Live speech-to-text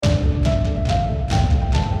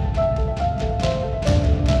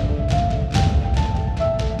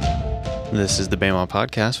This is the Bema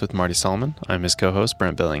Podcast with Marty Solomon. I'm his co-host,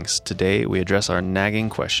 Brent Billings. Today, we address our nagging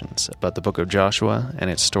questions about the book of Joshua and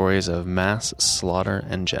its stories of mass slaughter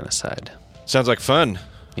and genocide. Sounds like fun.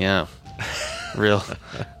 Yeah. Real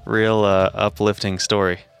uplifting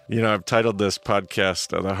story. You know, I've titled this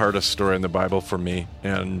podcast The Hardest Story in the Bible for me,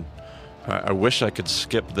 and I wish I could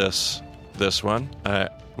skip this one.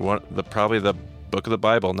 Probably the book of the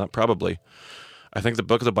Bible, not probably. I think the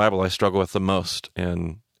book of the Bible I struggle with the most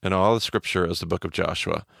in all the scripture is the book of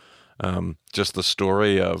Joshua. Just the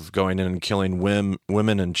story of going in and killing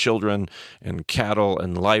women and children and cattle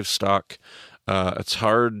and livestock. It's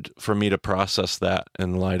hard for me to process that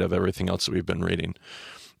in light of everything else that we've been reading.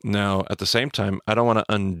 Now, at the same time, I don't want to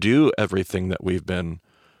undo everything that we've been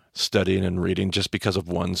studying and reading just because of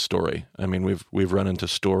one story. I mean, we've run into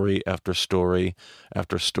story after story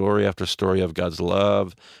after story after story of God's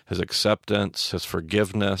love, His acceptance, His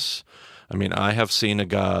forgiveness. I mean, I have seen a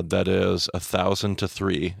God that is 1,000 to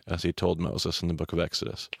 3, as He told Moses in the book of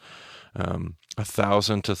Exodus.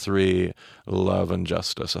 1,000 to 3, love and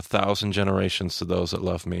justice. 1,000 generations to those that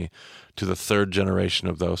love me, to the third generation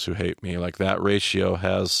of those who hate me. Like, that ratio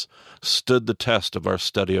has stood the test of our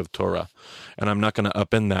study of Torah. And I'm not going to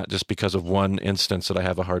upend that just because of one instance that I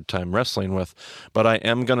have a hard time wrestling with. But I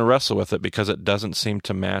am going to wrestle with it because it doesn't seem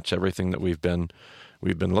to match everything that we've been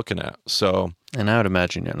looking at. So, and I would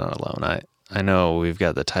imagine you're not alone. I know we've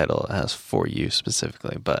got the title as for you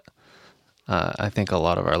specifically, but I think a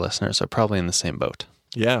lot of our listeners are probably in the same boat.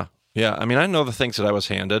 Yeah. I mean, I know the things that I was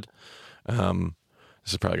handed. This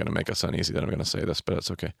is probably going to make us uneasy that I'm going to say this, but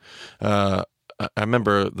it's okay. I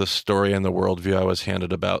remember the story and the worldview I was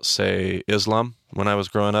handed about, say, Islam when I was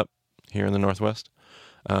growing up here in the Northwest.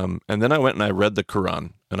 And then I went and I read the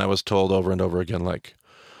Quran, and I was told over and over again, like,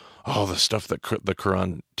 all the stuff that the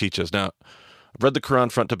Quran teaches. Now, I've read the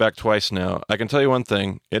Quran front to back twice now. I can tell you one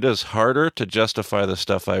thing. It is harder to justify the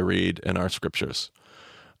stuff I read in our scriptures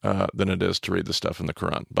than it is to read the stuff in the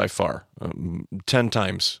Quran, by far. 10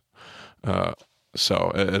 times.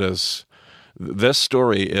 So it is. This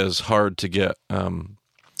story is hard to get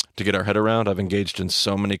our head around. I've engaged in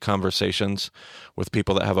so many conversations with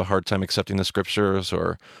people that have a hard time accepting the scriptures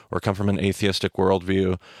or come from an atheistic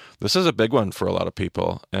worldview. This is a big one for a lot of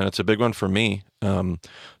people, and it's a big one for me.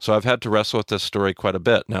 So I've had to wrestle with this story quite a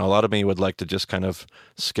bit. Now, a lot of me would like to just kind of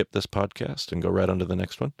skip this podcast and go right on to the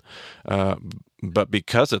next one. But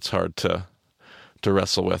because it's hard to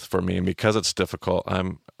wrestle with for me, and because it's difficult, I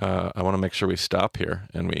want to make sure we stop here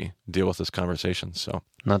and we deal with this conversation. So,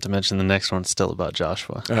 not to mention the next one's still about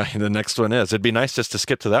Joshua. The next one is. It'd be nice just to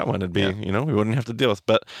skip to that one. It'd be, we wouldn't have to deal with.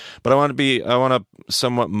 But I want to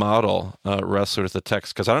somewhat model wrestle with the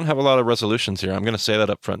text because I don't have a lot of resolutions here. I'm going to say that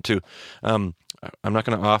up front too. I'm not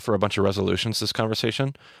going to offer a bunch of resolutions this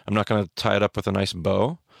conversation. I'm not going to tie it up with a nice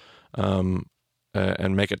bow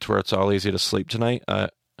and make it to where it's all easy to sleep tonight.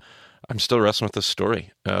 I'm still wrestling with this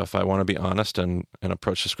story. If I want to be honest and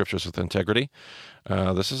approach the scriptures with integrity,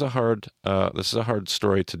 this is a hard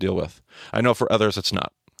story to deal with. I know for others it's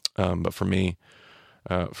not, but for me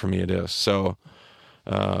it is. So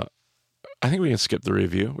I think we can skip the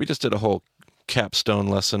review. We just did a whole capstone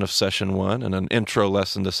lesson of session 1 and an intro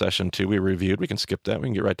lesson to session 2. We reviewed. We can skip that. We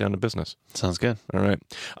can get right down to business. Sounds good. All right.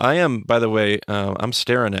 I am, by the way, I'm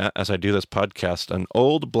staring at, as I do this podcast, an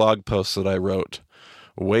old blog post that I wrote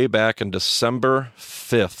way back in December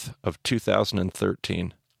 5th of 2013.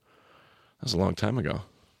 That was a long time ago.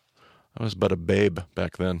 I was but a babe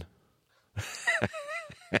back then.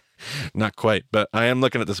 Not quite, but I am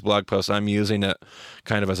looking at this blog post. I'm using it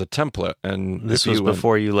kind of as a template. And this was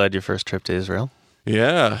before you led your first trip to Israel?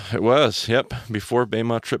 Yeah, it was. Yep, before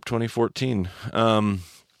Bema trip 2014.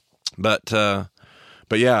 But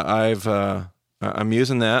yeah, I'm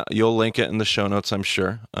using that. You'll link it in the show notes, I'm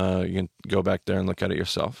sure. You can go back there and look at it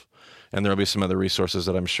yourself. And there will be some other resources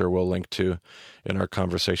that I'm sure we'll link to in our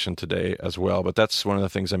conversation today as well. But that's one of the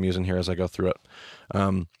things I'm using here as I go through it.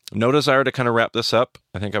 No desire to kind of wrap this up.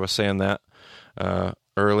 I think I was saying that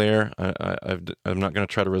earlier. I'm not going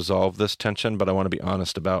to try to resolve this tension, but I want to be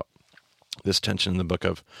honest about this tension in the book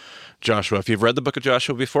of Joshua. If you've read the book of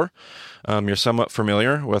Joshua before, you're somewhat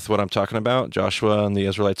familiar with what I'm talking about. Joshua and the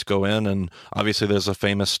Israelites go in, and obviously there's a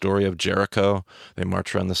famous story of Jericho. They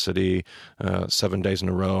march around the city 7 days in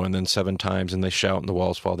a row, and then 7 times, and they shout, and the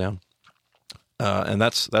walls fall down. And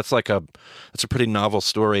that's a pretty novel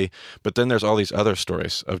story. But then there's all these other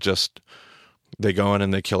stories of just they go in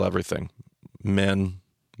and they kill everything: men,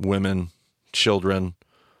 women, children,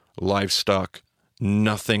 livestock.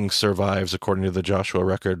 Nothing survives according to the Joshua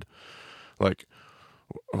record. Like,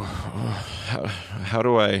 how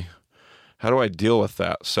do I How do I deal with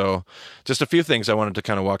that? So just a few things I wanted to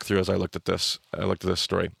kind of walk through as I looked at this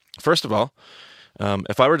story. First of all,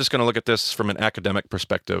 if I were just going to look at this from an academic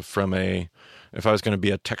perspective, if I was going to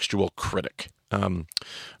be a textual critic,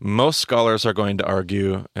 most scholars are going to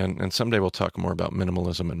argue, and someday we'll talk more about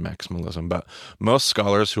minimalism and maximalism, but most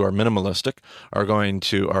scholars who are minimalistic are going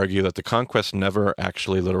to argue that the conquest never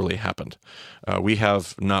actually literally happened. We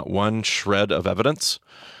have not one shred of evidence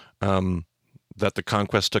that the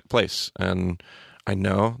conquest took place. And I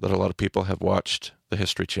know that a lot of people have watched the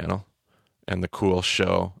History Channel and the cool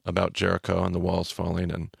show about Jericho and the walls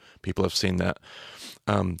falling, and people have seen that.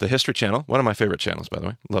 The History Channel, one of my favorite channels, by the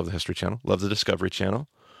way. Love the History Channel. Love the Discovery Channel.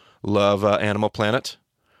 Love Animal Planet.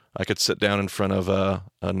 I could sit down in front of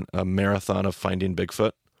a marathon of Finding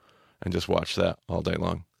Bigfoot and just watch that all day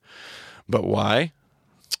long. But why?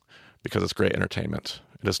 Because it's great entertainment.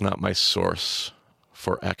 It is not my source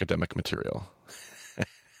for academic material.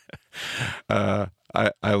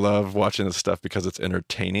 I love watching this stuff because it's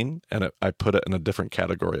entertaining, and I put it in a different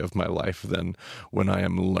category of my life than when I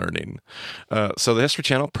am learning. So the History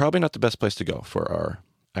Channel, probably not the best place to go for our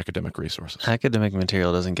academic resources. Academic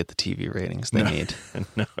material doesn't get the TV ratings they need.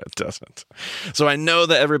 No, it doesn't. So I know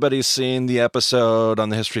that everybody's seen the episode on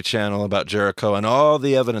the History Channel about Jericho and all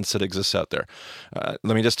the evidence that exists out there.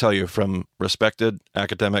 Let me just tell you, from respected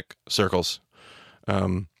academic circles,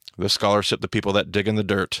 the scholarship, the people that dig in the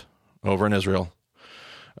dirt over in Israel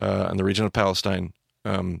and the region of Palestine,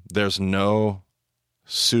 there's no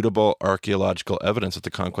suitable archaeological evidence that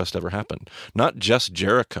the conquest ever happened. Not just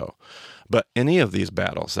Jericho, but any of these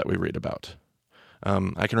battles that we read about.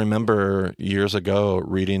 I can remember years ago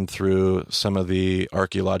reading through some of the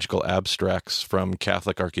archaeological abstracts from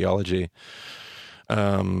Catholic archaeology.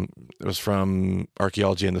 It was from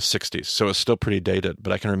archaeology in the 60s, so it's still pretty dated,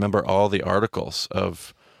 but I can remember all the articles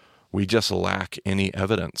of, we just lack any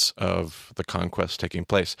evidence of the conquest taking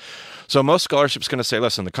place. So most scholarship's going to say,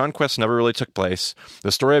 listen, the conquest never really took place.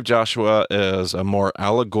 The story of Joshua is a more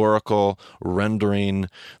allegorical rendering.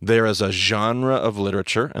 There is a genre of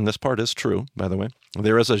literature, and this part is true, by the way.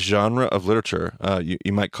 There is a genre of literature.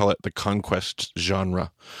 You might call it the conquest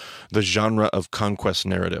genre, the genre of conquest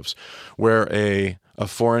narratives, where a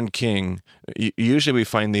foreign king, usually we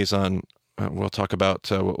find these on, we'll talk about,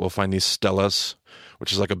 we'll find these stelas,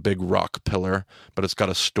 which is like a big rock pillar, but it's got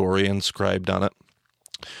a story inscribed on it.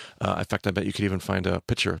 In fact, I bet you could even find a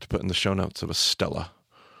picture to put in the show notes of a stela.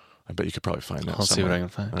 I bet you could probably find that I'll somewhere. see what I can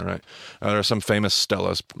find. All right. There are some famous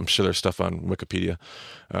stelas. I'm sure there's stuff on Wikipedia,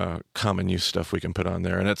 common use stuff we can put on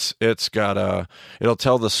there. And it's got it'll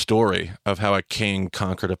tell the story of how a king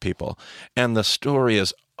conquered a people. And the story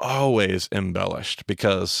is always embellished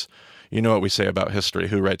because you know what we say about history.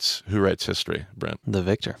 Who writes history, Brent? The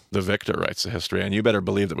victor. The victor writes the history. And you better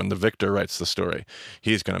believe that when the victor writes the story,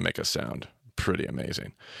 he's going to make it sound pretty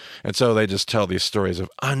amazing. And so they just tell these stories of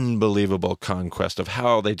unbelievable conquest, of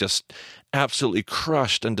how they just absolutely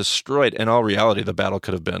crushed and destroyed. In all reality, the battle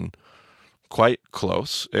could have been quite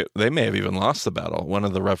close. They may have even lost the battle. One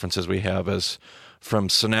of the references we have is from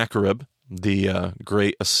Sennacherib, the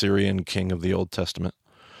great Assyrian king of the Old Testament.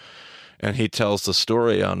 And he tells the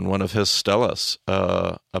story on one of his stelas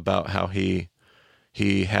about how he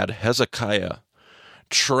had Hezekiah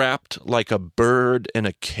trapped like a bird in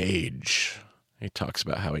a cage. He talks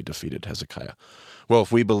about how he defeated Hezekiah. Well,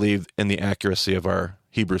 if we believe in the accuracy of our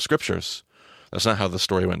Hebrew scriptures, that's not how the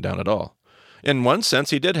story went down at all. In one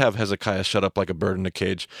sense, he did have Hezekiah shut up like a bird in a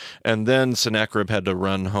cage, and then Sennacherib had to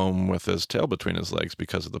run home with his tail between his legs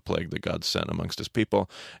because of the plague that God sent amongst his people,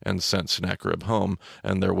 and sent Sennacherib home,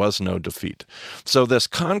 and there was no defeat. So this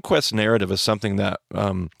conquest narrative is something that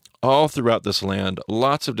all throughout this land,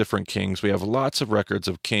 lots of different kings. We have lots of records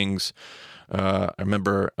of kings. I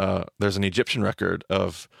remember there's an Egyptian record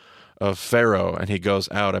of Pharaoh, and he goes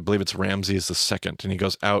out, I believe it's Ramses II, and he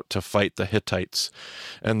goes out to fight the Hittites.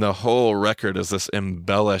 And the whole record is this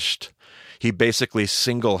embellished, he basically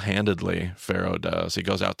single-handedly, Pharaoh does, he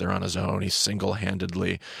goes out there on his own, he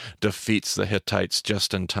single-handedly defeats the Hittites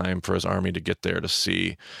just in time for his army to get there to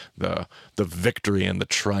see the victory and the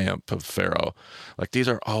triumph of Pharaoh. Like, these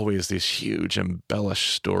are always these huge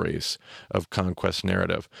embellished stories of conquest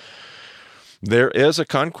narrative. There is a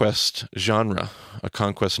conquest genre, a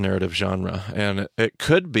conquest narrative genre, and it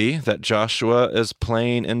could be that Joshua is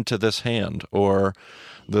playing into this hand, or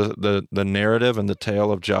the narrative and the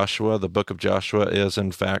tale of Joshua, the book of Joshua, is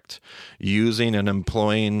in fact using and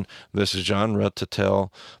employing this genre to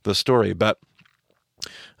tell the story. But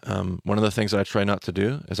one of the things I try not to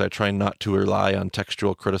do is I try not to rely on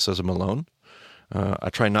textual criticism alone.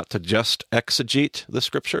 I try not to just exegete the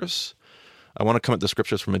scriptures. I want to come at the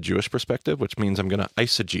scriptures from a Jewish perspective, which means I'm going to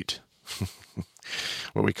eisegete.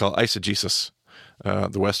 what we call eisegesis.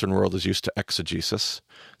 The Western world is used to exegesis.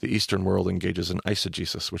 The Eastern world engages in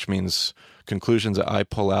eisegesis, which means conclusions that I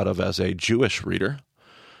pull out of as a Jewish reader.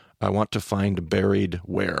 I want to find buried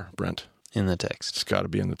where, Brent? In the text. It's got to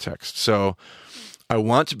be in the text. So I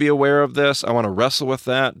want to be aware of this. I want to wrestle with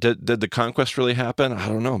that. Did the conquest really happen? I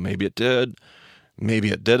don't know. Maybe it did. Maybe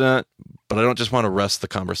it didn't. But I don't just want to rest the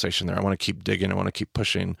conversation there. I want to keep digging. I want to keep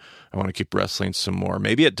pushing. I want to keep wrestling some more.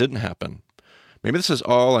 Maybe it didn't happen. Maybe this is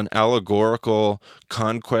all an allegorical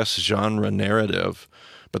conquest genre narrative.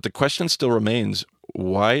 But the question still remains,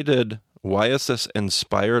 why is this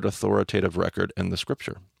inspired authoritative record in the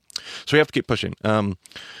Scripture? So we have to keep pushing.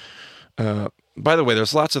 By the way,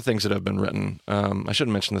 there's lots of things that have been written. I should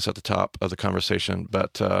have mentioned this at the top of the conversation,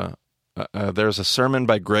 but there's a sermon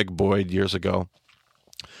by Greg Boyd years ago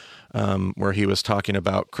where he was talking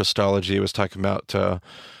about Christology. He was talking about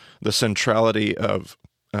the centrality of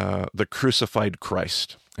the crucified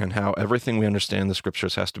Christ and how everything we understand in the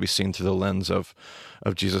Scriptures has to be seen through the lens of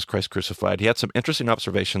Jesus Christ crucified. He had some interesting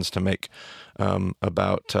observations to make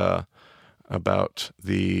about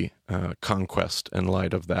the conquest in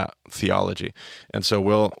light of that theology. And so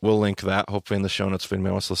we'll link that, hopefully in the show notes if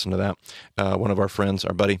anybody wants to listen to that. One of our friends,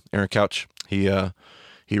 our buddy, Aaron Couch, he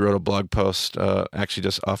wrote a blog post, actually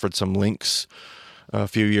just offered some links a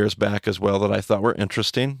few years back as well that I thought were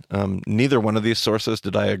interesting. Neither one of these sources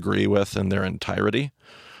did I agree with in their entirety.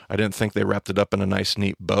 I didn't think they wrapped it up in a nice,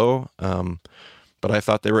 neat bow, but I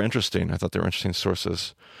thought they were interesting. I thought they were interesting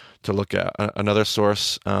sources to look at. Another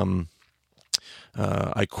source, I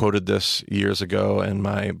quoted this years ago in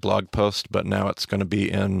my blog post, but now it's going to be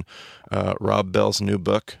in Rob Bell's new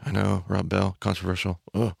book. I know, Rob Bell, controversial,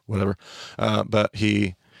 whatever. But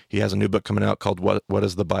he has a new book coming out called What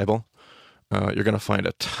is the Bible? You're going to find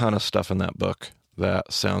a ton of stuff in that book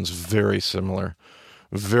that sounds very similar,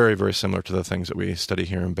 very, very similar to the things that we study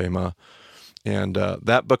here in Bema. And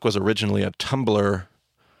that book was originally a Tumblr,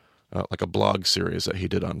 like a blog series that he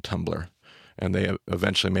did on Tumblr. And they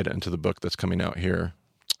eventually made it into the book that's coming out here.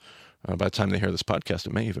 By the time they hear this podcast,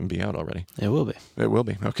 it may even be out already. It will be. It will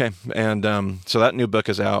be. Okay. And so that new book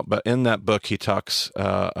is out. But in that book, he talks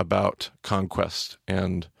about conquest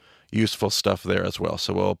and useful stuff there as well.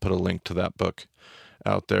 So we'll put a link to that book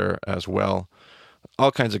out there as well.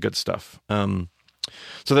 All kinds of good stuff.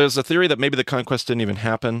 So there's a theory that maybe the conquest didn't even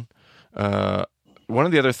happen. One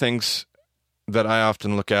of the other things that I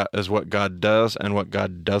often look at is what God does and what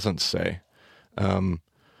God doesn't say when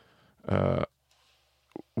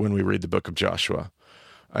we read the book of Joshua.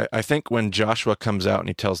 I think when Joshua comes out and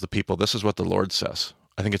he tells the people, this is what the Lord says,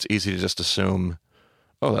 I think it's easy to just assume,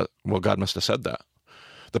 well, God must have said that.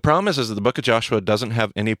 The problem is that the book of Joshua doesn't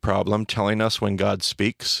have any problem telling us when God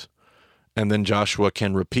speaks, and then Joshua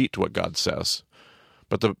can repeat what God says.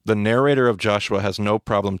 But the narrator of Joshua has no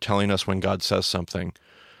problem telling us when God says something.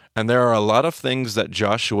 And there are a lot of things that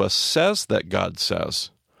Joshua says that God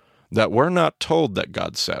says that we're not told that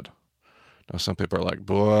God said. Now, some people are like,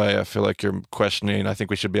 boy, I feel like you're questioning. I think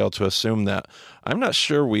we should be able to assume that. I'm not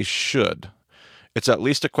sure we should. It's at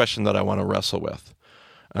least a question that I want to wrestle with.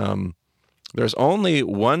 There's only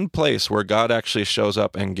one place where God actually shows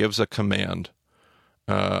up and gives a command,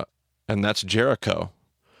 and that's Jericho.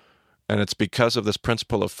 And it's because of this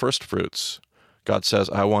principle of first fruits. God says,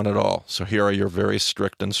 I want it all. So here are your very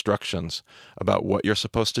strict instructions about what you're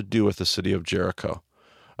supposed to do with the city of Jericho.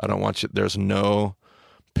 I don't want you, there's no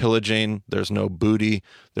pillaging, there's no booty,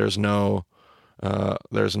 there's no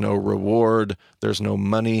reward, there's no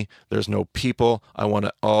money, there's no people. I want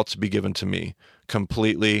it all to be given to me,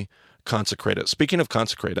 completely consecrated. Speaking of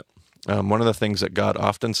consecrated, one of the things that God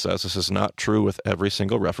often says, this is not true with every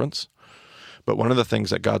single reference, but one of the things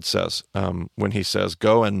that God says when he says,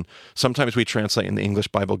 go and, sometimes we translate in the English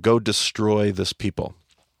Bible, go destroy this people.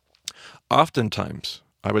 Oftentimes,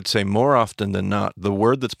 I would say more often than not, the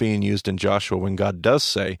word that's being used in Joshua when God does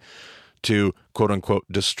say to, quote unquote,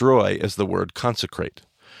 destroy is the word consecrate.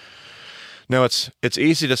 Now, it's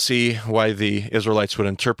easy to see why the Israelites would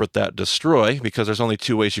interpret that destroy, because there's only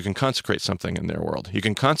two ways you can consecrate something in their world. You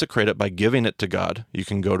can consecrate it by giving it to God. You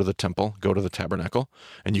can go to the temple, go to the tabernacle,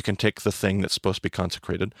 and you can take the thing that's supposed to be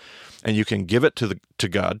consecrated, and you can give it to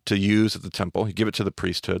God to use at the temple. You give it to the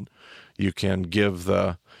priesthood. You can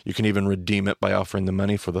even redeem it by offering the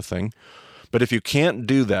money for the thing. But if you can't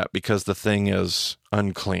do that because the thing is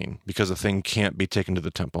unclean, because the thing can't be taken to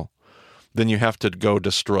the temple, then you have to go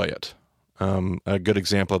destroy it. A good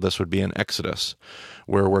example of this would be in Exodus,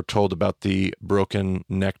 where we're told about the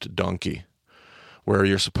broken-necked donkey, where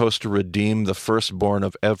you're supposed to redeem the firstborn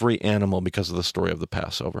of every animal because of the story of the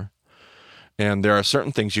Passover. And there are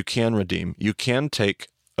certain things you can redeem. You can take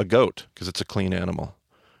a goat because it's a clean animal.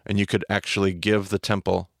 And you could actually give the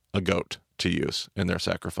temple a goat to use in their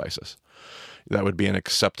sacrifices. That would be an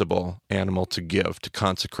acceptable animal to give, to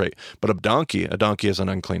consecrate. But a donkey is an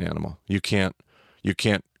unclean animal. You can't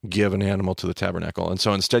give an animal to the tabernacle. And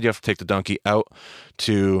so instead you have to take the donkey out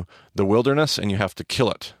to the wilderness and you have to kill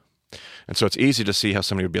it. And so it's easy to see how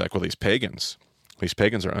somebody would be like, well, these pagans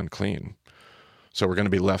are unclean. So we're going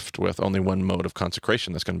to be left with only one mode of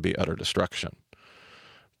consecration that's going to be utter destruction.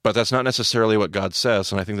 But that's not necessarily what God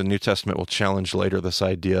says, and I think the New Testament will challenge later this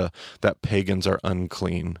idea that pagans are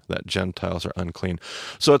unclean, that Gentiles are unclean.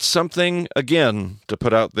 So it's something, again, to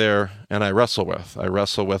put out there, and I wrestle with. I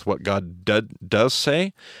wrestle with what God does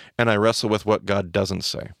say, and I wrestle with what God doesn't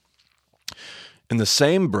say. In the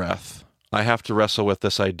same breath, I have to wrestle with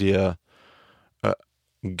this idea,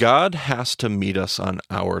 God has to meet us on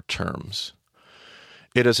our terms.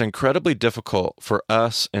 It is incredibly difficult for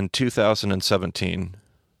us in 2017,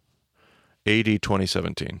 AD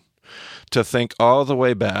 2017, to think all the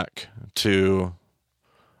way back to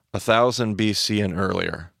 1000 BC and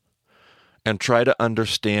earlier and try to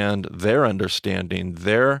understand,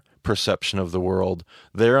 their perception of the world,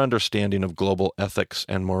 their understanding of global ethics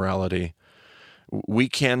and morality. We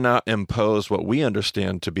cannot impose what we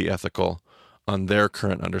understand to be ethical on their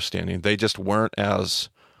current understanding. They just weren't as,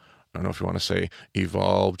 I don't know if you want to say,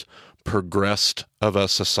 evolved, progressed of a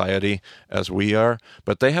society as we are,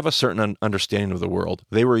 but they have a certain understanding of the world.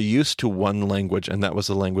 They were used to one language, and that was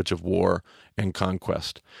the language of war and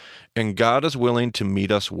conquest. And God is willing to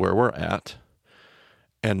meet us where we're at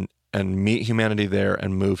and meet humanity there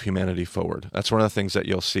and move humanity forward. That's one of the things that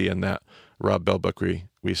you'll see in that Rob Bell book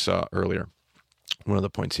we saw earlier. One of the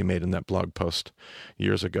points he made in that blog post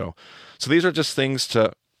years ago. So these are just things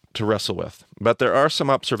to wrestle with. But there are some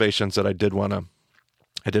observations that I did want to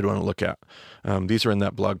look at. These are in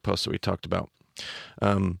that blog post that we talked about.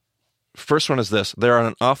 First one is this. There are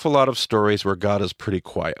an awful lot of stories where God is pretty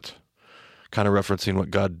quiet, kind of referencing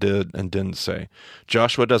what God did and didn't say.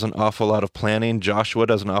 Joshua does an awful lot of planning. Joshua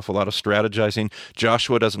does an awful lot of strategizing.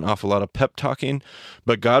 Joshua does an awful lot of pep talking.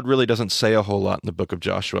 But God really doesn't say a whole lot in the book of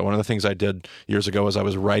Joshua. One of the things I did years ago was I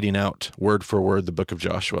was writing out word for word the book of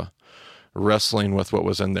Joshua, wrestling with what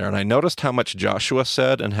was in there. And I noticed how much Joshua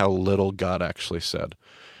said and how little God actually said.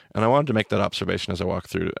 And I wanted to make that observation as I walk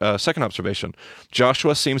through. Second observation,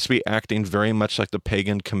 Joshua seems to be acting very much like the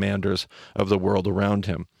pagan commanders of the world around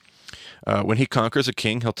him. When he conquers a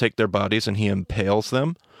king, he'll take their bodies and he impales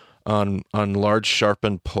them on large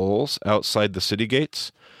sharpened poles outside the city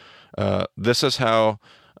gates. This has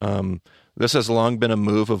long been a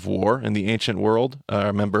move of war in the ancient world. I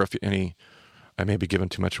remember I may be giving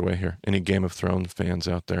too much away here. Any Game of Thrones fans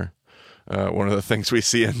out there? One of the things we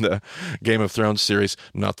see in the Game of Thrones series,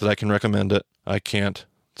 not that I can recommend it. I can't.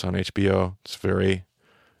 It's on HBO. It's very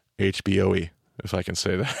HBO-y, if I can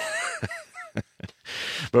say that.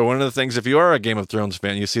 But one of the things, if you are a Game of Thrones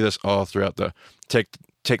fan, you see this all throughout take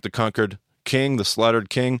the conquered king, the slaughtered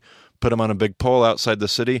king, put him on a big pole outside the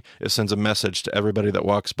city. It sends a message to everybody that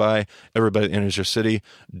walks by, everybody that enters your city,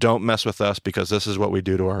 don't mess with us because this is what we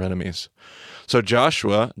do to our enemies. So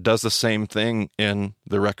Joshua does the same thing in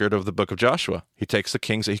the record of the book of Joshua. He takes the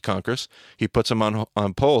kings that he conquers, he puts them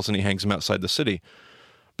on poles, and he hangs them outside the city.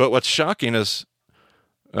 But what's shocking is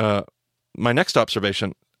my next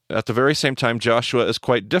observation. At the very same time, Joshua is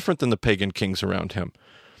quite different than the pagan kings around him.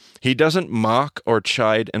 He doesn't mock or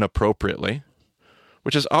chide inappropriately,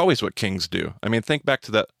 which is always what kings do. I mean, think back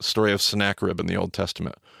to that story of Sennacherib in the Old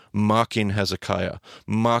Testament, mocking Hezekiah,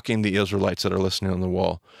 mocking the Israelites that are listening on the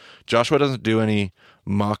wall. Joshua doesn't do any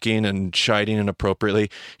mocking and chiding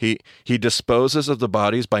inappropriately. He disposes of the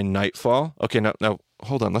bodies by nightfall. Okay, now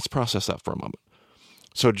hold on. Let's process that for a moment.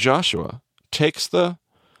 So Joshua takes the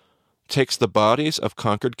bodies of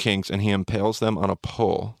conquered kings and he impales them on a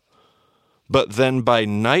pole, but then by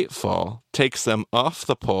nightfall takes them off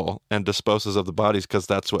the pole and disposes of the bodies because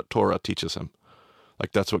that's what Torah teaches him.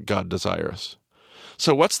 Like that's what God desires.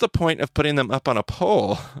 So what's the point of putting them up on a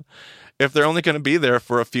pole if they're only going to be there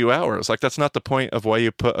for a few hours? Like that's not the point of why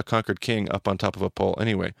you put a conquered king up on top of a pole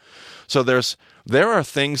anyway. So there are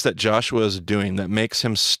things that Joshua is doing that makes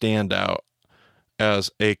him stand out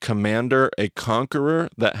as a commander, a conqueror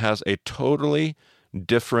that has a totally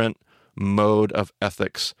different mode of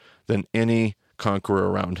ethics than any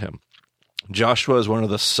conqueror around him. Joshua is one of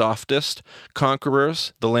the softest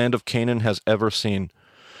conquerors the land of Canaan has ever seen.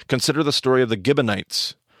 Consider the story of the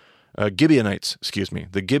Gibeonites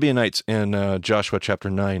in Joshua chapter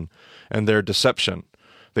 9 and their deception.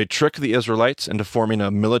 They trick the Israelites into forming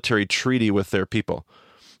a military treaty with their people.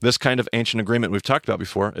 This kind of ancient agreement we've talked about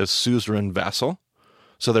before is suzerain vassal.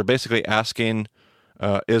 So they're basically asking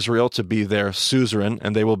Israel to be their suzerain,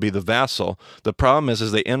 and they will be the vassal. The problem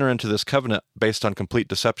is they enter into this covenant based on complete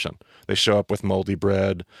deception. They show up with moldy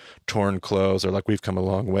bread, torn clothes. They're like, we've come a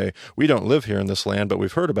long way. We don't live here in this land, but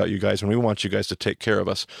we've heard about you guys, and we want you guys to take care of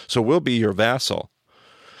us. So we'll be your vassal.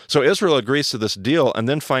 So Israel agrees to this deal and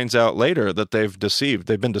then finds out later that they've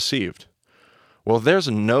been deceived. Well, there's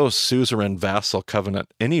no suzerain vassal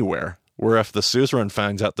covenant anywhere where if the suzerain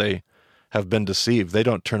finds out they have been deceived, they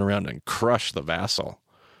don't turn around and crush the vassal.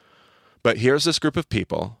 But here's this group of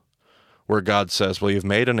people where God says, well, you've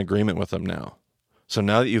made an agreement with them now. So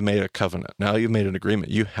now that you've made a covenant, now you've made an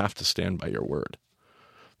agreement, you have to stand by your word.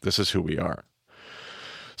 This is who we are.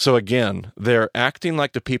 So again, they're acting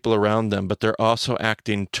like the people around them, but they're also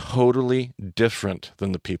acting totally different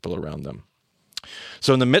than the people around them.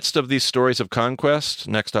 So in the midst of these stories of conquest,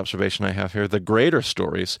 next observation I have here, the greater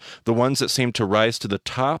stories, the ones that seem to rise to the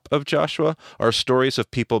top of Joshua, are stories of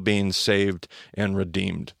people being saved and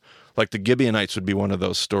redeemed. Like the Gibeonites would be one of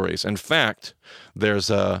those stories. In fact, there's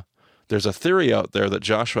a theory out there that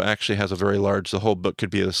Joshua actually has the whole book could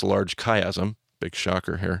be this large chiasm, big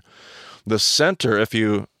shocker here. The center,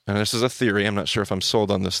 and this is a theory, I'm not sure if I'm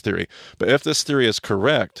sold on this theory, but if this theory is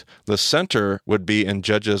correct, the center would be in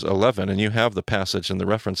Judges 11, and you have the passage and the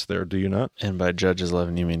reference there, do you not? And by Judges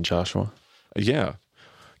 11, you mean Joshua? Yeah.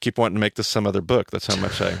 Keep wanting to make this some other book. That's how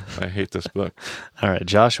much I hate this book. All right,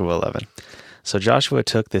 Joshua 11. So Joshua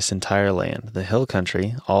took this entire land, the hill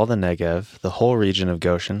country, all the Negev, the whole region of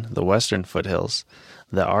Goshen, the western foothills,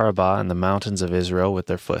 the Arabah and the mountains of Israel with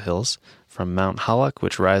their foothills, from Mount Halak,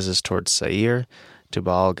 which rises towards Seir, to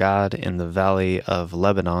Baal-Gad in the valley of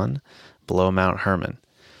Lebanon, below Mount Hermon.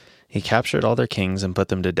 He captured all their kings and put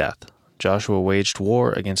them to death. Joshua waged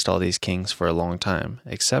war against all these kings for a long time,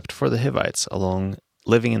 except for the Hivites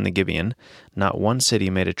living in the Gibeon. Not one city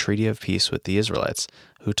made a treaty of peace with the Israelites,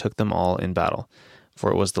 who took them all in battle.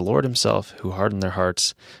 For it was the Lord himself who hardened their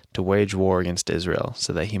hearts to wage war against Israel,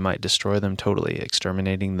 so that he might destroy them totally,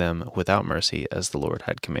 exterminating them without mercy, as the Lord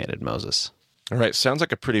had commanded Moses. All right, sounds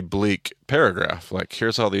like a pretty bleak paragraph. Like,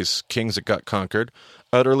 here's all these kings that got conquered,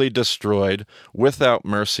 utterly destroyed, without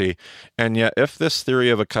mercy. And yet, if this theory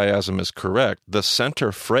of a chiasm is correct, the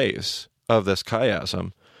center phrase of this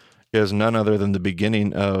chiasm is none other than the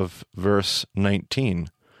beginning of verse 19.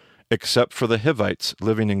 Except for the Hivites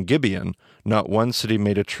living in Gibeon, not one city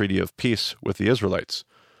made a treaty of peace with the Israelites,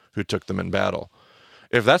 who took them in battle.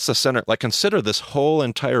 If that's the center, like, consider this whole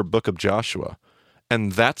entire book of Joshua,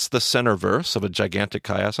 and that's the center verse of a gigantic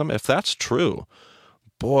chiasm. If that's true,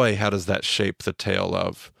 boy, how does that shape the tale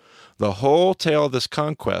of? The whole tale of this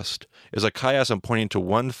conquest is a chiasm pointing to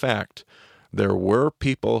one fact. There were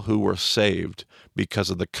people who were saved because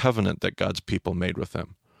of the covenant that God's people made with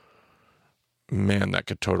them. Man, that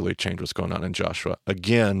could totally change what's going on in Joshua.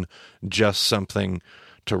 Again, just something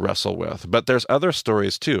to wrestle with. But there's other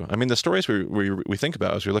stories too. I mean, the stories we think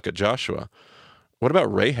about as we look at Joshua. What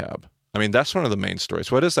about Rahab? I mean, that's one of the main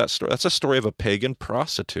stories. What is that story? That's a story of a pagan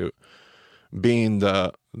prostitute being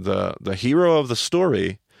the hero of the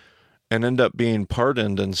story and end up being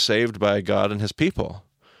pardoned and saved by God and his people.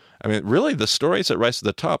 I mean, really, the stories that rise to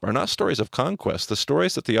the top are not stories of conquest. The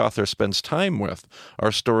stories that the author spends time with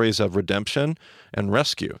are stories of redemption and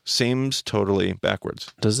rescue. Seems totally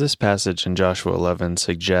backwards. Does this passage in Joshua 11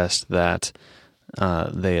 suggest that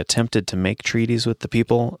they attempted to make treaties with the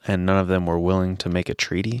people and none of them were willing to make a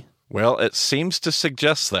treaty? Well, it seems to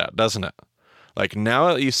suggest that, doesn't it? Like,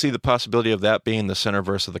 now that you see the possibility of that being the center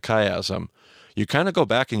verse of the chiasm, you kind of go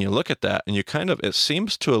back and you look at that, and it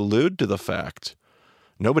seems to allude to the fact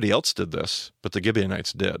nobody else did this, but the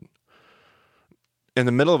Gibeonites did. In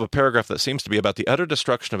the middle of a paragraph that seems to be about the utter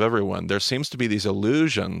destruction of everyone, there seems to be these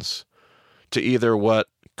allusions to either what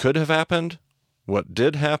could have happened, what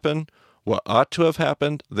did happen, what ought to have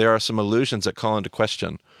happened. There are some allusions that call into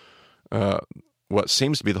question what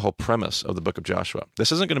seems to be the whole premise of the book of Joshua.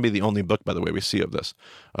 This isn't going to be the only book, by the way, we see of this.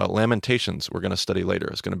 Lamentations, we're going to study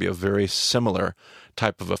later, is going to be a very similar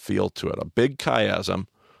type of a feel to it. A big chiasm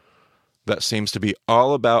that seems to be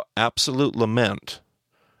all about absolute lament,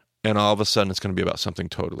 and all of a sudden it's going to be about something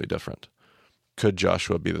totally different. Could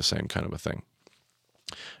Joshua be the same kind of a thing?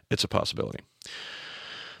 It's a possibility.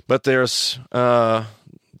 But there's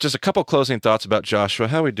just a couple closing thoughts about Joshua.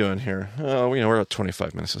 How are we doing here? We're at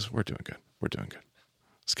 25 minutes. We're doing good. We're doing good.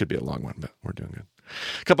 This could be a long one, but we're doing good.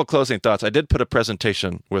 A couple closing thoughts. I did put a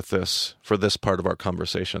presentation with this for this part of our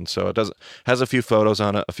conversation. So it has a few photos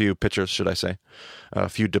on it, a few pictures, should I say, a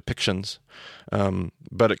few depictions.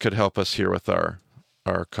 But it could help us here with our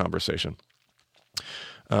conversation.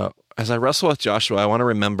 As I wrestle with Joshua, I want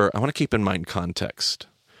to keep in mind context.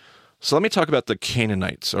 So let me talk about the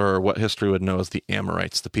Canaanites, or what history would know as the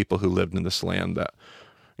Amorites, the people who lived in this land that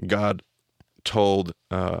God told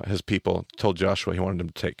his people, told Joshua he wanted him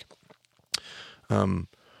to take.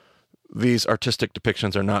 These artistic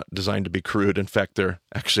depictions are not designed to be crude. In fact, they're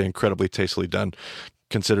actually incredibly tastefully done,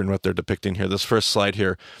 considering what they're depicting here. This first slide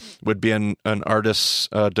here would be an artist's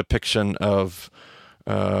depiction of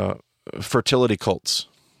fertility cults.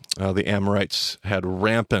 The Amorites had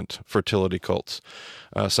rampant fertility cults.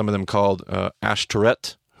 Some of them called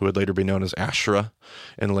Ashtoreth, who would later be known as Asherah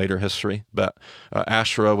in later history. But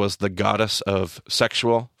Asherah was the goddess of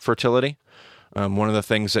sexual fertility. One of the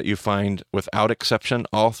things that you find without exception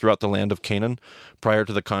all throughout the land of Canaan prior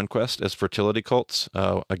to the conquest is fertility cults.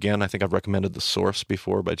 Again, I think I've recommended The Source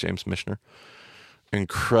before by James Michener.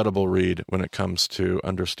 Incredible read when it comes to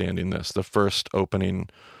understanding this. The first opening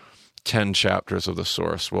 10 chapters of The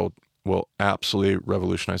Source will absolutely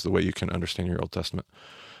revolutionize the way you can understand your Old Testament.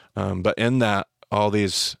 But in that, all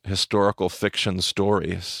these historical fiction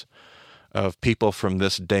stories of people from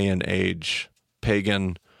this day and age,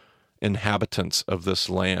 pagan inhabitants of this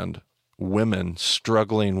land, women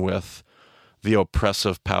struggling with the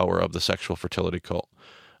oppressive power of the sexual fertility cult.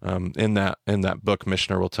 In that book,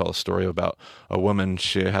 Michener will tell a story about a woman.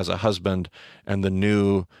 She has a husband, and the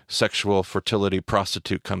new sexual fertility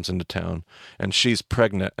prostitute comes into town, and she's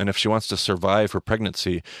pregnant. And if she wants to survive her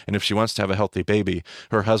pregnancy, and if she wants to have a healthy baby,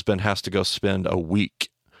 her husband has to go spend a week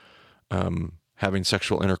having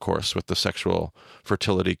sexual intercourse with the sexual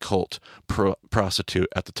fertility cult prostitute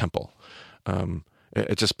at the temple.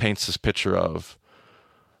 It just paints this picture of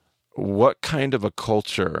what kind of a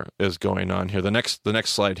culture is going on here. The next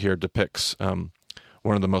slide here depicts one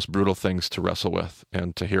of the most brutal things to wrestle with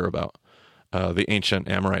and to hear about. The ancient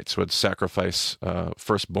Amorites would sacrifice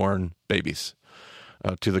firstborn babies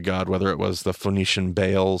to the god, whether it was the Phoenician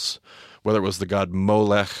Baals, whether it was the god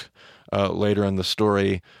Molech. Later in the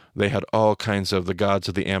story, they had all kinds of the gods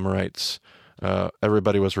of the Amorites.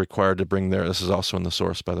 Everybody was required to bring this is also in The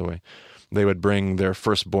Source, by the way. They would bring their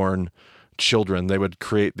firstborn children. They would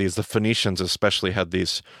create these. The Phoenicians especially had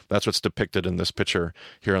these. That's what's depicted in this picture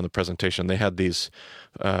here on the presentation. They had these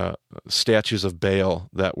statues of Baal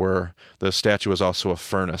the statue was also a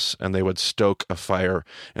furnace, and they would stoke a fire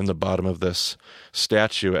in the bottom of this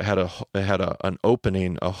statue. It had an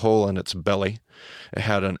opening, a hole in its belly. It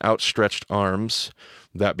had an outstretched arms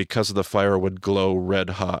that, because of the fire, would glow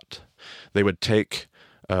red hot. They would take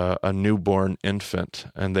a newborn infant,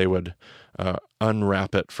 and they would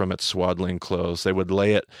unwrap it from its swaddling clothes. They would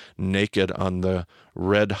lay it naked on the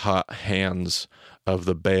red-hot hands of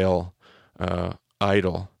the Baal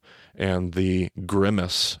idol, and the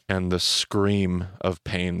grimace and the scream of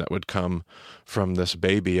pain that would come from this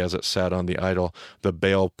baby as it sat on the idol. The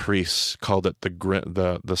Baal priests called it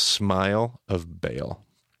the smile of Baal.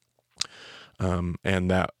 And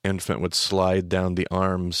that infant would slide down the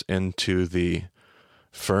arms into the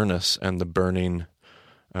furnace and the burning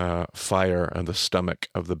fire of the stomach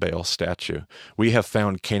of the Baal statue. We have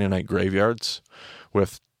found Canaanite graveyards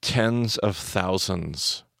with tens of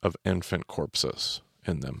thousands of infant corpses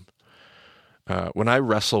in them. When I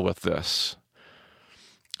wrestle with this,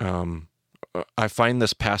 I find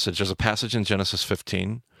this passage. There's a passage in Genesis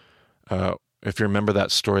 15. If you remember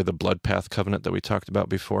that story, the blood path covenant that we talked about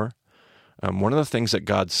before, one of the things that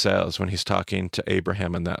God says when he's talking to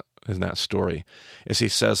Abraham in that story is he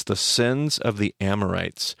says, the sins of the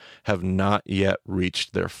Amorites have not yet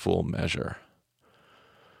reached their full measure.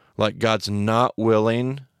 Like God's not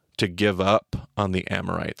willing to give up on the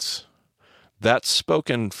Amorites. That's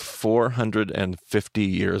spoken 450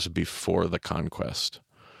 years before the conquest.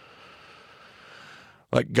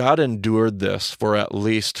 Like God endured this for at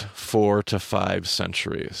least 4 to 5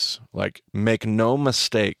 centuries. Like, make no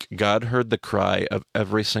mistake, God heard the cry of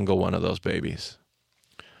every single one of those babies.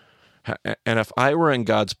 And if I were in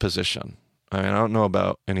God's position, I don't know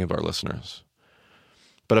about any of our listeners,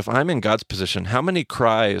 but if I'm in God's position, how many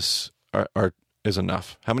cries is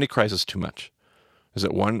enough? How many cries is too much? Is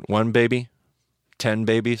it one baby, 10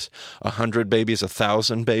 babies, 100 babies,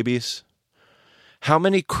 1,000 babies? How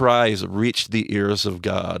many cries reached the ears of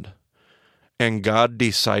God, and God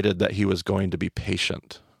decided that he was going to be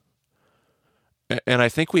patient? And I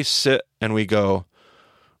think we sit and we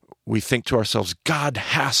think to ourselves, God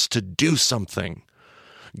has to do something.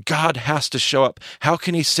 God has to show up. How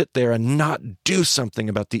can he sit there and not do something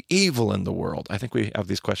about the evil in the world? I think we have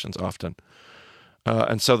these questions often.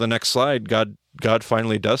 And so the next slide, God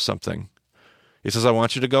finally does something. He says, I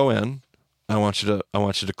want you to go in. I want you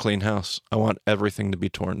to clean house. I want everything to be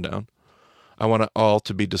torn down. I want it all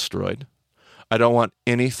to be destroyed. I don't want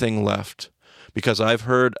anything left, because I've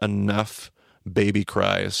heard enough baby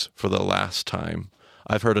cries for the last time.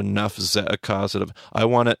 I've heard enough ze'ekahs that I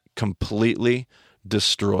want it completely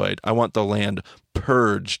destroyed. I want the land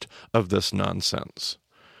purged of this nonsense.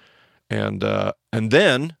 And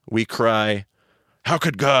then we cry, how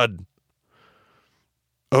could God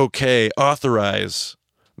authorize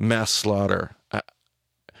mass slaughter?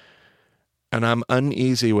 And I'm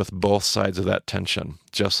uneasy with both sides of that tension,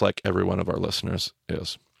 just like every one of our listeners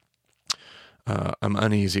is. I'm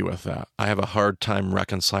uneasy with that. I have a hard time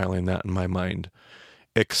reconciling that in my mind,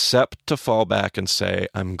 except to fall back and say,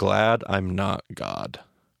 I'm glad I'm not God.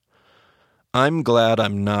 I'm glad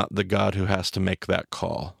I'm not the God who has to make that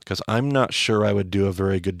call, because I'm not sure I would do a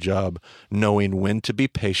very good job knowing when to be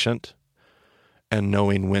patient and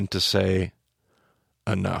knowing when to say,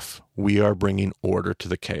 enough. We are bringing order to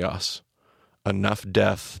the chaos. Enough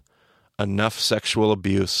death, enough sexual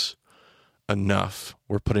abuse, enough.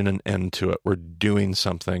 We're putting an end to it. We're doing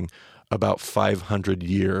something about 500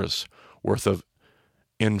 years worth of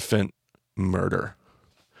infant murder.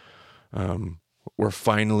 We're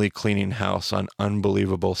finally cleaning house on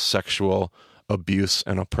unbelievable sexual abuse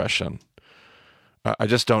and oppression. I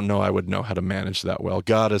just don't know I would know how to manage that well.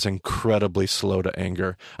 God is incredibly slow to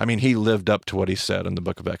anger. I mean, he lived up to what he said in the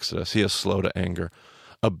book of Exodus. He is slow to anger,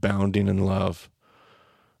 abounding in love,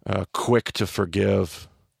 quick to forgive.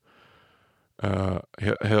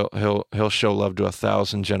 He'll show love to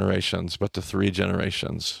 1,000 generations, but to 3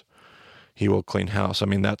 generations, he will clean house. I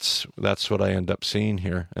mean, that's what I end up seeing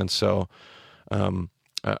here. And so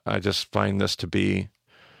I just find this to be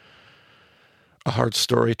a hard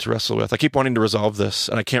story to wrestle with. I keep wanting to resolve this,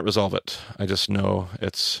 and I can't resolve it. I just know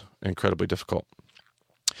it's incredibly difficult.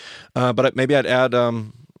 But maybe I'd add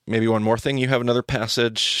maybe one more thing. You have another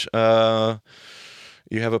passage.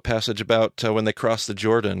 You have a passage about when they crossed the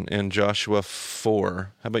Jordan in Joshua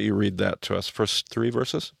 4. How about you read that to us? First 3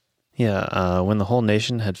 verses? Yeah, when the whole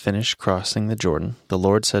nation had finished crossing the Jordan, the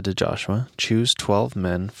Lord said to Joshua, "Choose 12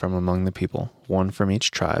 men from among the people, 1 from each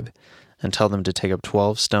tribe, and tell them to take up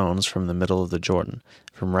 12 stones from the middle of the Jordan,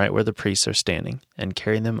 from right where the priests are standing, and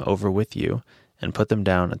carry them over with you, and put them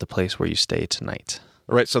down at the place where you stay tonight."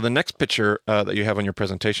 All right, so the next picture that you have on your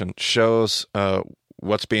presentation shows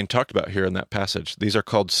what's being talked about here in that passage. These are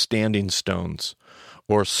called standing stones,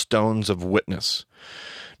 or stones of witness.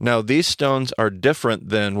 Now, these stones are different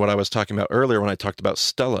than what I was talking about earlier when I talked about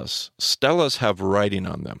stelas. Stelas have writing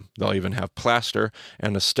on them. They'll even have plaster,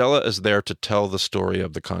 and a stela is there to tell the story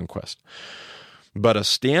of the conquest. But a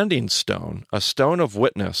standing stone, a stone of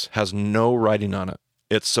witness, has no writing on it.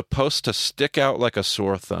 It's supposed to stick out like a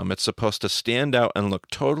sore thumb. It's supposed to stand out and look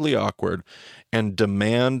totally awkward and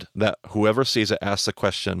demand that whoever sees it asks the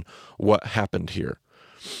question, what happened here?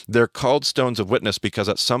 They're called stones of witness because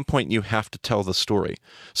at some point you have to tell the story.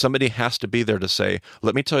 Somebody has to be there to say,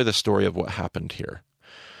 let me tell you the story of what happened here.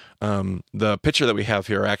 The picture that we have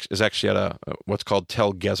here is actually at what's called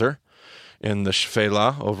Tel Gezer in the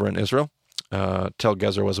Shephelah over in Israel. Tel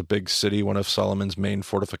Gezer was a big city, one of Solomon's main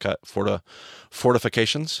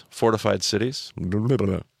fortifications, fortified cities.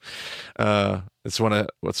 It's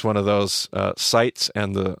one of those sites,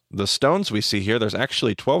 and the stones we see here, there's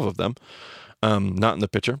actually 12 of them. Not in the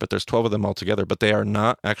picture, but there's 12 of them altogether, but they are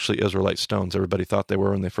not actually Israelite stones. Everybody thought they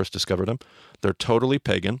were when they first discovered them. They're totally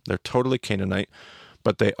pagan. They're totally Canaanite,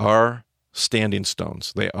 but they are standing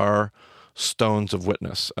stones. They are stones of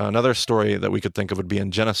witness. Another story that we could think of would be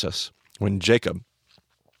in Genesis, when Jacob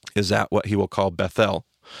is at what he will call Bethel,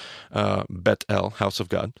 house of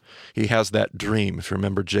God. He has that dream. If you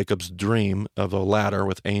remember Jacob's dream of a ladder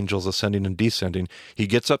with angels ascending and descending, he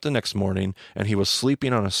gets up the next morning and he was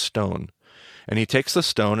sleeping on a stone. And he takes the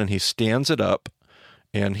stone and he stands it up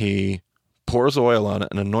and he pours oil on it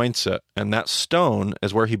and anoints it. And that stone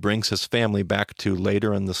is where he brings his family back to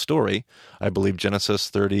later in the story. I believe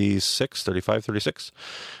Genesis 35, 36.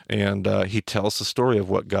 And he tells the story of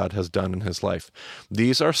what God has done in his life.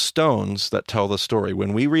 These are stones that tell the story.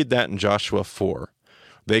 When we read that in Joshua 4,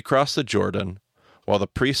 they cross the Jordan. While the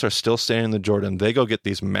priests are still standing in the Jordan, they go get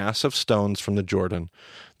these massive stones from the Jordan.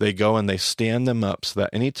 They go and they stand them up so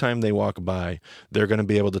that anytime they walk by, they're going to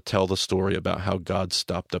be able to tell the story about how God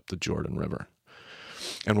stopped up the Jordan River.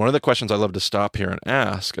 And one of the questions I love to stop here and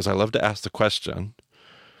ask is I love to ask the question,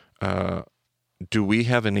 do we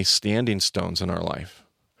have any standing stones in our life?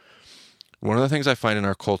 One of the things I find in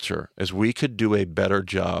our culture is we could do a better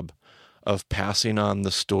job of passing on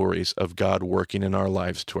the stories of God working in our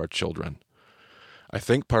lives to our children. I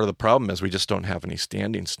think part of the problem is we just don't have any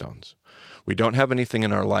standing stones. We don't have anything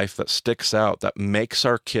in our life that sticks out, that makes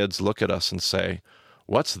our kids look at us and say,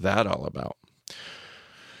 what's that all about?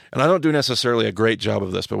 And I don't do necessarily a great job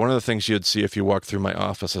of this, but one of the things you'd see if you walk through my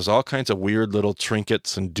office is all kinds of weird little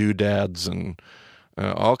trinkets and doodads and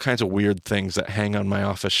all kinds of weird things that hang on my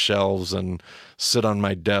office shelves and sit on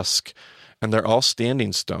my desk. And they're all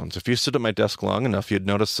standing stones. If you sit at my desk long enough, you'd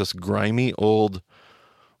notice this grimy old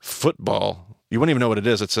football. You wouldn't even know what it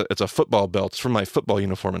is. It's a football belt. It's from my football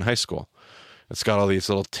uniform in high school. It's got all these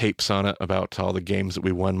little tapes on it about all the games that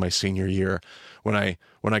we won my senior year. When I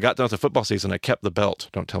got done with the football season, I kept the belt.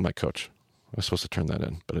 Don't tell my coach. I was supposed to turn that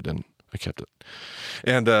in, but I didn't. I kept it.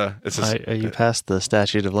 And it's are you past the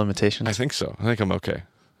statute of limitations? I think so. I think I'm okay.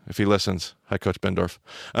 If he listens, hi, Coach Bendorf.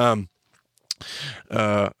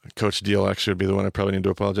 Coach Deal actually would be the one I probably need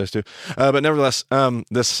to apologize to. But nevertheless,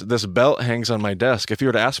 this belt hangs on my desk. If you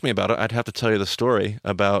were to ask me about it, I'd have to tell you the story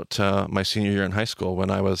about my senior year in high school when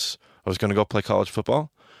I was going to go play college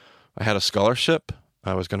football. I had a scholarship.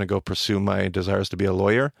 I was going to go pursue my desires to be a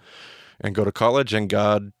lawyer and go to college, and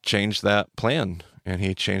God changed that plan, and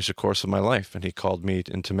he changed the course of my life, and he called me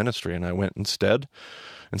into ministry, and I went instead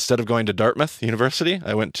of going to Dartmouth University,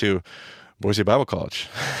 I went to Boise Bible College.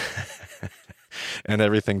 And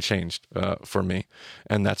everything changed for me.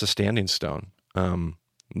 And that's a standing stone.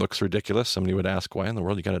 Looks ridiculous. Somebody would ask, why in the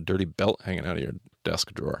world you got a dirty belt hanging out of your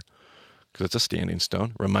desk drawer? Because it's a standing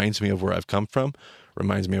stone. Reminds me of where I've come from.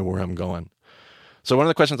 Reminds me of where I'm going. So one of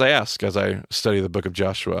the questions I ask as I study the book of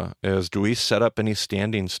Joshua is, do we set up any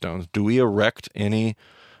standing stones? Do we erect any,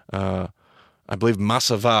 I believe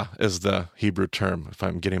masavah is the Hebrew term, if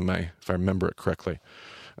I remember it correctly.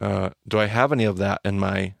 Do I have any of that in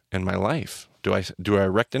my life? Do I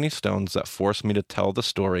erect any stones that force me to tell the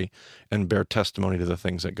story and bear testimony to the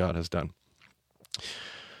things that God has done?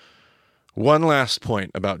 One last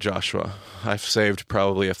point about Joshua. I've saved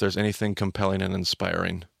probably, if there's anything compelling and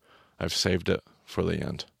inspiring, I've saved it for the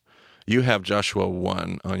end. You have Joshua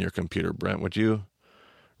 1 on your computer, Brent. Would you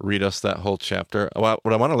read us that whole chapter? Well,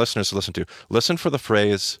 what I want our listeners to listen to, listen for the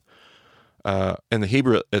phrase, in the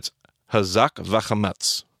Hebrew, it's hazak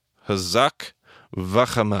vachamatz. Hazak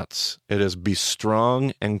vachamatz. It is be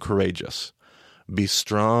strong and courageous. Be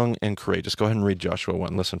strong and courageous. Go ahead and read Joshua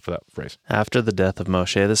 1. Listen for that phrase. After the death of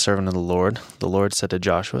Moshe, the servant of the Lord said to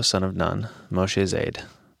Joshua, son of Nun, Moshe's aide,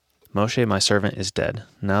 Moshe, my servant, is dead.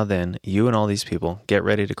 Now then, you and all these people, get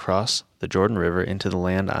ready to cross the Jordan River into the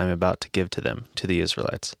land I am about to give to them, to the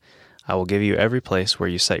Israelites. I will give you every place where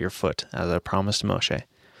you set your foot, as I promised Moshe.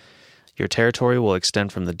 Your territory will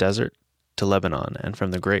extend from the desert to Lebanon, and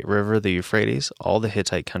from the great river, the Euphrates, all the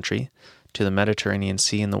Hittite country, to the Mediterranean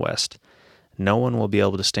Sea in the west. No one will be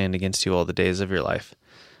able to stand against you all the days of your life.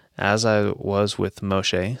 As I was with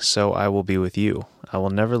Moshe, so I will be with you. I will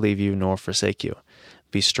never leave you nor forsake you.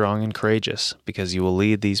 Be strong and courageous, because you will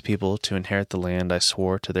lead these people to inherit the land I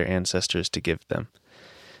swore to their ancestors to give them.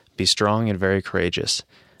 Be strong and very courageous.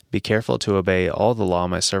 Be careful to obey all the law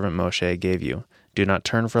my servant Moshe gave you. Do not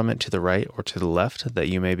turn from it to the right or to the left, that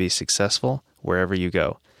you may be successful wherever you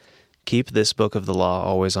go. Keep this book of the law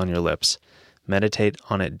always on your lips. Meditate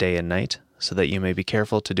on it day and night, so that you may be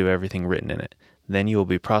careful to do everything written in it. Then you will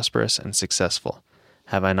be prosperous and successful.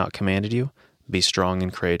 Have I not commanded you? Be strong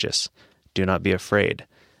and courageous. Do not be afraid.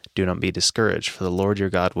 Do not be discouraged, for the Lord your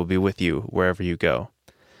God will be with you wherever you go.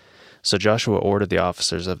 So Joshua ordered the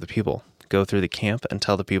officers of the people, go through the camp and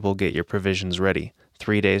tell the people, get your provisions ready.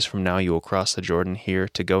 3 days from now you will cross the Jordan here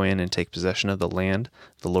to go in and take possession of the land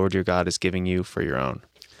the Lord your God is giving you for your own.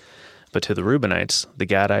 But to the Reubenites, the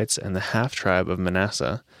Gadites, and the half-tribe of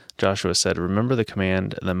Manasseh, Joshua said, remember the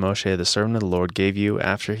command that Moshe the servant of the Lord gave you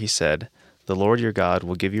after he said, the Lord your God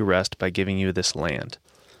will give you rest by giving you this land.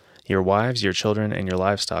 Your wives, your children, and your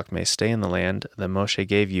livestock may stay in the land that Moshe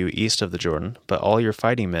gave you east of the Jordan, but all your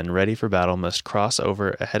fighting men ready for battle must cross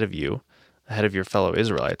over ahead of your fellow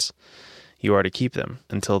Israelites. You are to keep them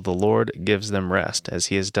until the Lord gives them rest, as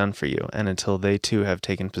he has done for you, and until they too have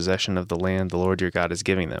taken possession of the land the Lord your God is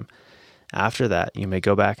giving them. After that, you may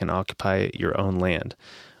go back and occupy your own land,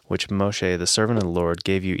 which Moshe, the servant of the Lord,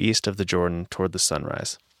 gave you east of the Jordan toward the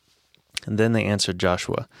sunrise. And then they answered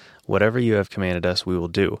Joshua, whatever you have commanded us we will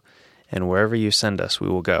do, and wherever you send us we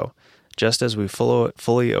will go. Just as we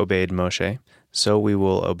fully obeyed Moshe, so we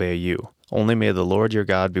will obey you. Only may the Lord your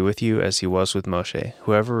God be with you as he was with Moshe.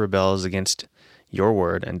 Whoever rebels against your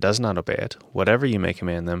word and does not obey it, whatever you may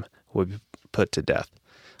command them, will be put to death.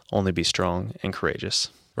 Only be strong and courageous.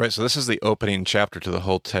 Right, so this is the opening chapter to the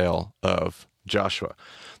whole tale of Joshua.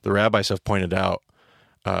 The rabbis have pointed out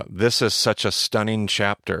this is such a stunning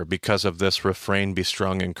chapter because of this refrain, be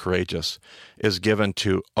strong and courageous, is given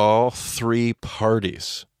to all three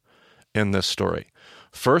parties in this story.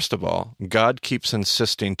 First of all, God keeps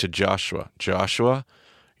insisting to Joshua,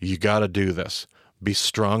 you got to do this. be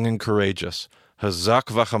strong and courageous. Hazak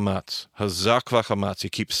v'chamatz, hazak v'chamatz. He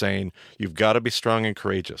keeps saying, you've got to be strong and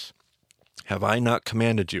courageous. Have I not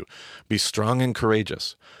commanded you? Be strong and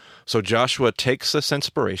courageous. So Joshua takes this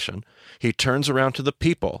inspiration, he turns around to the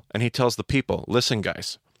people, and he tells the people, listen,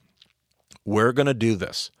 guys, we're going to do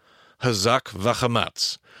this. Hazak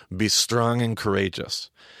v'chamatz, be strong and courageous.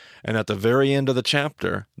 And at the very end of the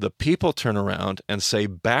chapter, the people turn around and say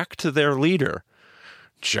back to their leader,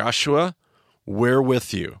 Joshua, we're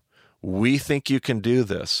with you. We think you can do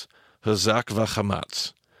this. Hazak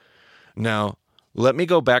v'chamatz. Now, let me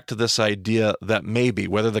go back to this idea that maybe,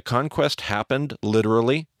 whether the conquest happened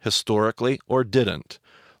literally, historically, or didn't,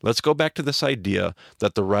 let's go back to this idea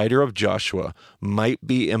that the writer of Joshua might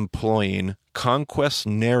be employing conquest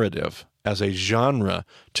narrative as a genre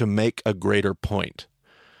to make a greater point.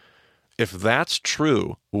 If that's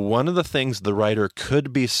true, one of the things the writer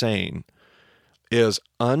could be saying is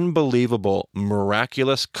unbelievable,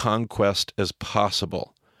 miraculous conquest is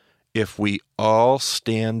possible if we all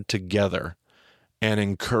stand together and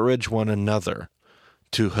encourage one another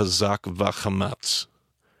to hazak v'chamatz.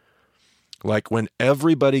 Like when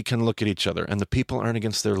everybody can look at each other and the people aren't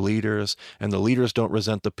against their leaders and the leaders don't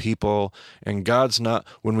resent the people and God's not,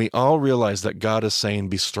 when we all realize that God is saying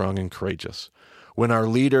be strong and courageous. When our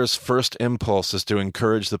leader's first impulse is to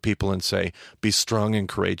encourage the people and say, be strong and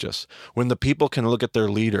courageous. When the people can look at their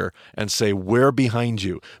leader and say, we're behind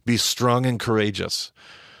you, be strong and courageous.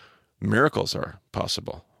 Miracles are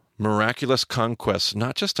possible. Miraculous conquests,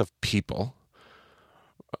 not just of people,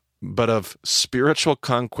 but of spiritual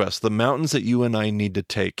conquest. The mountains that you and I need to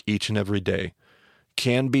take each and every day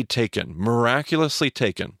can be taken, miraculously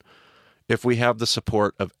taken, if we have the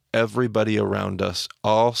support of everybody around us,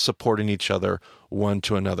 all supporting each other, one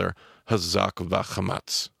to another. Hazak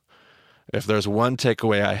v'chamatz. If there's one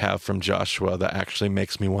takeaway I have from Joshua that actually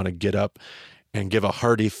makes me want to get up and give a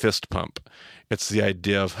hearty fist pump, it's the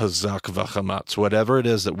idea of hazak v'chamatz. Whatever it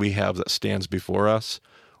is that we have that stands before us,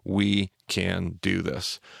 we can do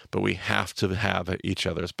this. But we have to have at each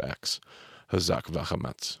other's backs. Hazak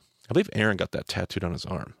v'chamatz. I believe Aaron got that tattooed on his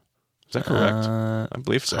arm. Is that correct? I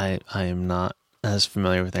believe so. I am not as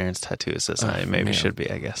familiar with Aaron's tattoos as I maybe should be,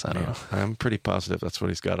 I guess. I don't know. I'm pretty positive that's what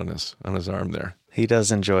he's got on his arm there. He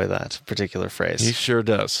does enjoy that particular phrase. He sure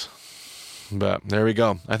does. But there we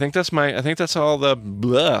go. I think that's all the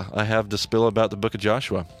blah I have to spill about the book of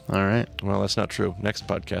Joshua. All right. Well, that's not true. Next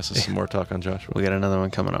podcast is some more talk on Joshua. We got another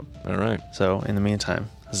one coming up. All right. So in the meantime,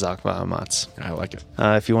 Hazak v'chamatz. I like it.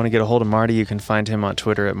 If you want to get a hold of Marty, you can find him on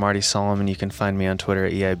Twitter at Marty Solomon. You can find me on Twitter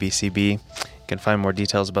at EIBCB. You can find more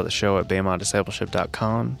details about the show at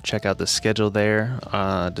BehemothDiscipleship.com. Check out the schedule there.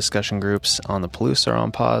 Discussion groups on the Palouse are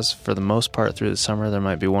on pause for the most part through the summer. There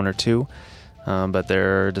might be one or two, but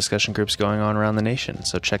there are discussion groups going on around the nation.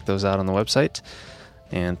 So check those out on the website.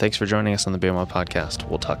 And thanks for joining us on the Behemoth Podcast.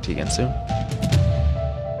 We'll talk to you again soon.